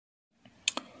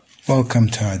Welcome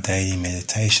to our daily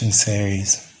meditation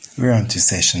series. We're on to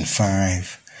session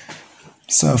 5.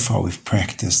 So far we've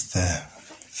practiced the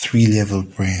 3-level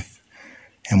breath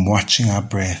and watching our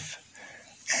breath.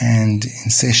 And in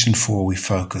session 4 we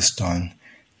focused on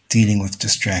dealing with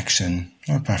distraction,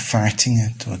 not by fighting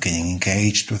it or getting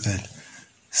engaged with it,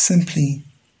 simply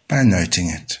by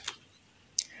noting it.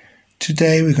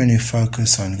 Today we're going to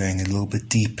focus on going a little bit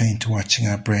deeper into watching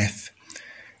our breath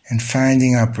and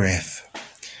finding our breath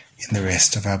in the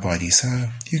rest of our body. So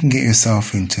you can get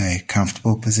yourself into a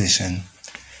comfortable position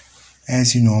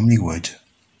as you normally would.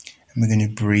 And we're going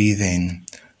to breathe in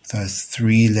those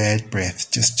 3-layered breaths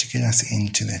just to get us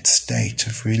into that state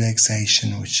of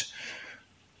relaxation which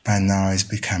by now is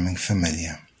becoming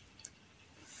familiar.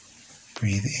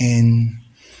 Breathe in,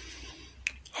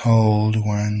 hold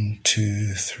 1,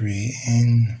 2, 3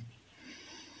 in,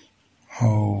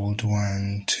 hold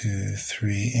 1, 2,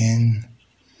 3 in,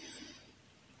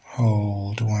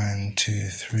 hold 1, 2,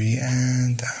 3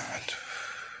 and out.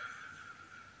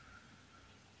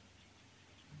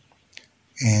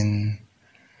 In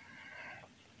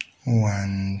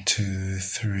 1, 2,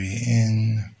 3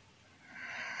 in,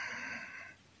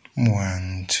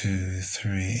 1, 2,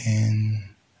 3 in,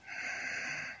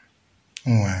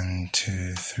 1,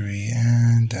 2, 3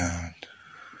 and out.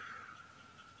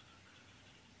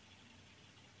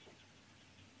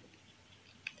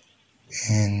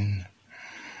 In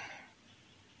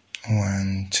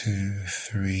 1, 2,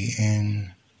 3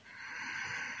 in,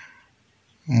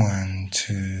 1,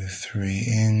 2, 3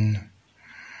 in,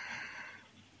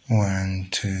 1,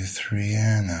 2, 3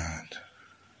 and out.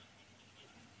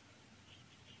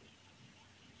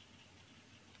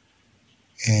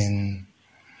 In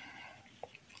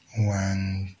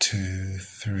 1, 2,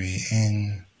 3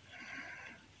 in,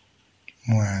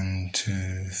 1,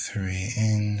 2, 3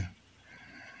 in,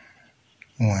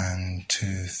 1,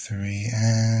 2, 3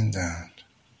 and out.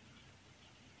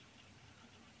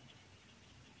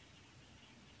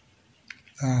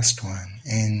 Last one.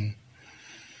 In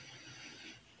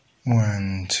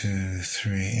 1, 2,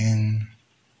 3 in,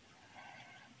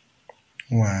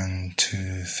 1,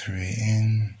 2, 3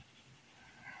 in,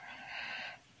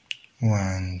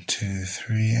 1, 2,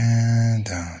 3 and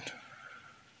out.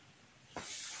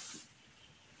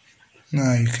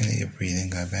 Now you can let your breathing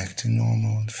go back to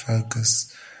normal and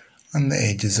focus on the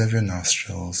edges of your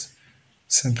nostrils,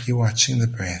 simply watching the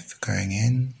breath going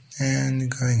in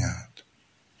and going out.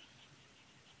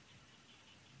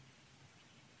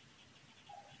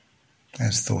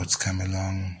 As thoughts come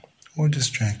along, or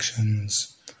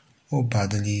distractions, or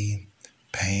bodily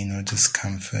pain or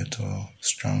discomfort or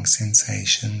strong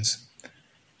sensations,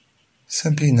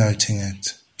 simply noting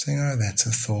it, saying, oh, that's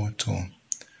a thought, or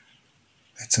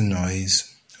that's a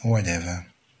noise, or whatever,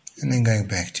 and then going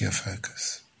back to your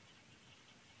focus.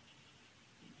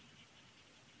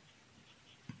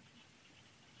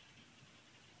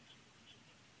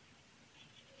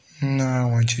 Now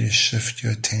I want you to shift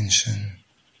your attention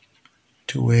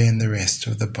to where in the rest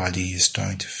of the body you're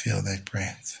starting to feel that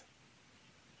breath.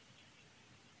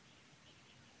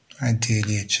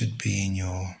 Ideally it should be in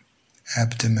your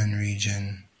abdomen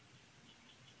region,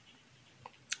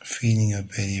 feeling your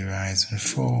belly rise and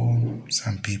fall.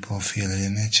 Some people feel it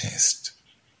in their chest.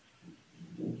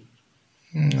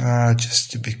 Now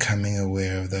just to becoming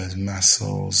aware of those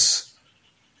muscles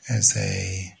as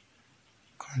they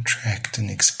contract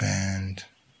and expand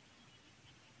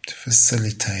to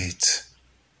facilitate,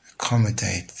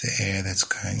 accommodate the air that's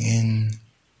going in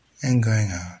and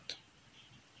going out,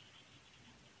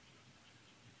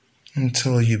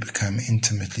 until you become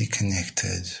intimately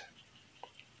connected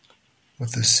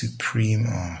with the supreme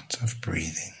art of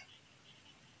breathing.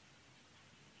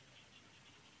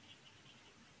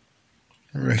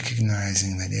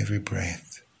 Recognizing that every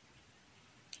breath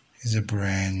is a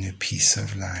brand new piece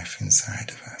of life inside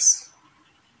of us.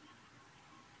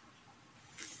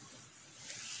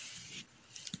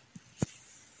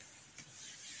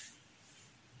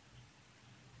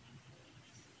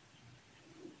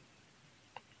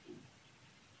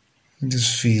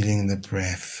 Just feeling the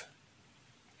breath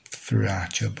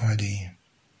throughout your body.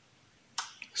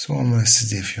 It's almost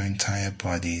as if your entire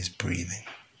body is breathing.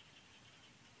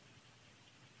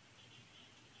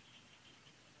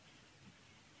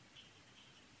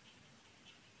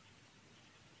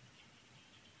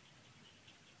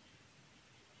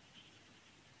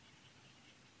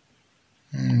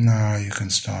 Now you can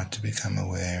start to become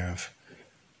aware of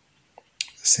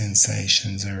the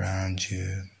sensations around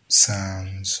you,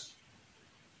 sounds,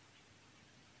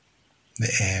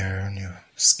 the air on your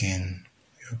skin,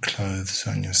 your clothes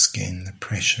on your skin, the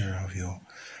pressure of your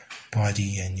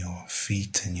body and your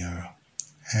feet and your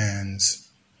hands,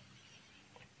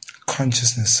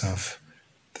 consciousness of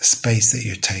the space that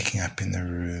you're taking up in the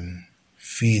room,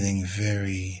 feeling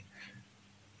very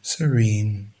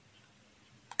serene,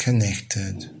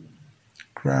 connected,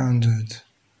 grounded,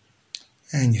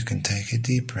 and you can take a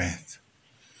deep breath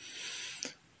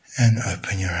and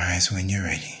open your eyes when you're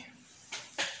ready.